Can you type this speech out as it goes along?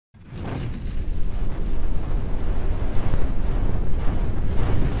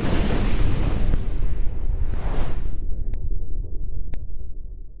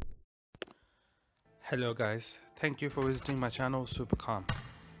Hello guys, thank you for visiting my channel Super Kaam.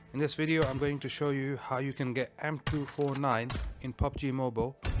 In this video I'm going to show you how you can get M249 in Pubg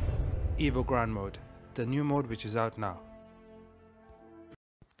Mobile Evo Ground Mode, the new mode which is out now.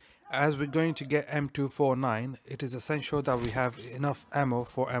 As we're going to get M249, it is essential that we have enough ammo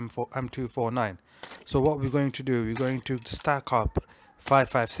for M249. So what we're going to do, we're going to stack up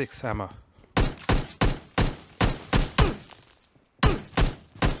 5.56 ammo.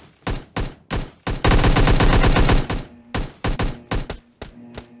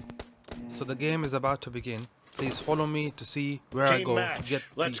 So the game is about to begin. Please follow me to see where I go to get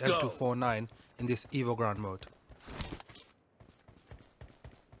the M249 in this Evo Ground Mode.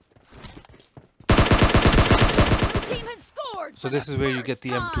 So this is where you get the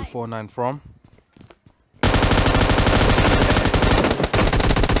M249 from.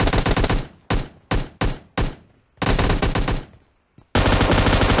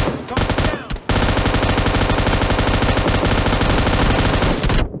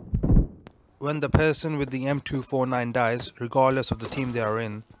 When the person with the M249 dies, regardless of the team they are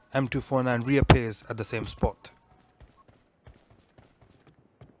in, M249 reappears at the same spot.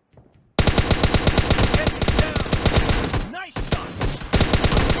 Nice shot.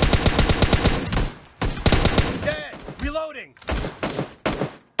 Dead. Reloading.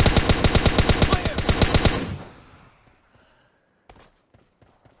 Clear.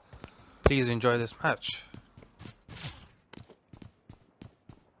 Please enjoy this match.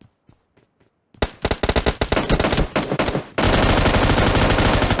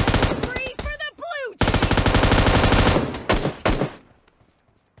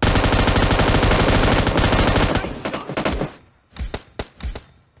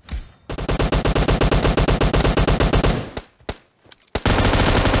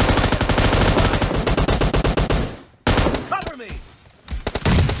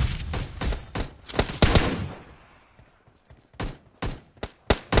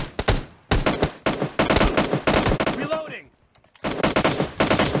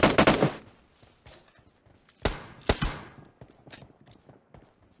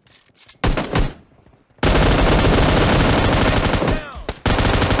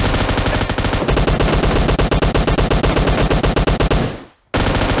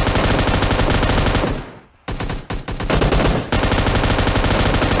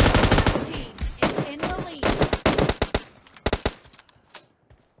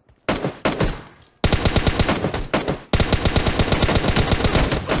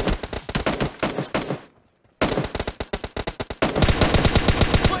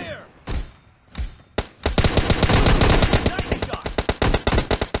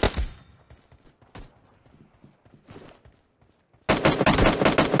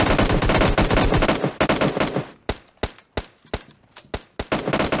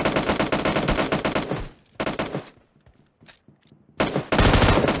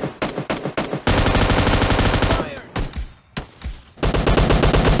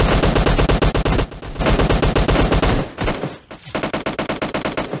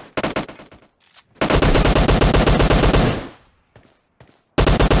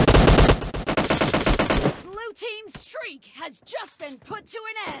 Has just been put to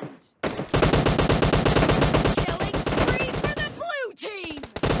an end. Killing spree for the blue team.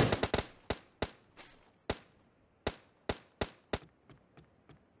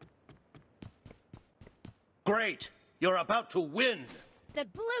 Great. You're about to win. The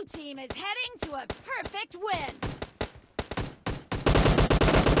blue team is heading to a perfect win.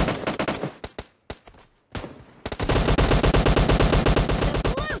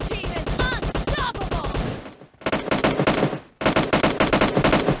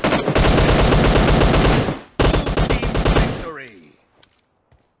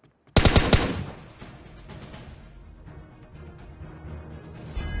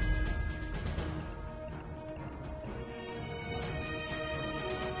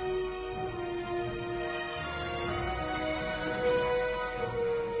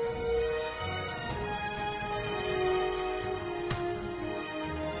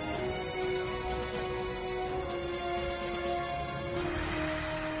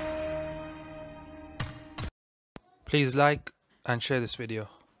 Please like and share this video.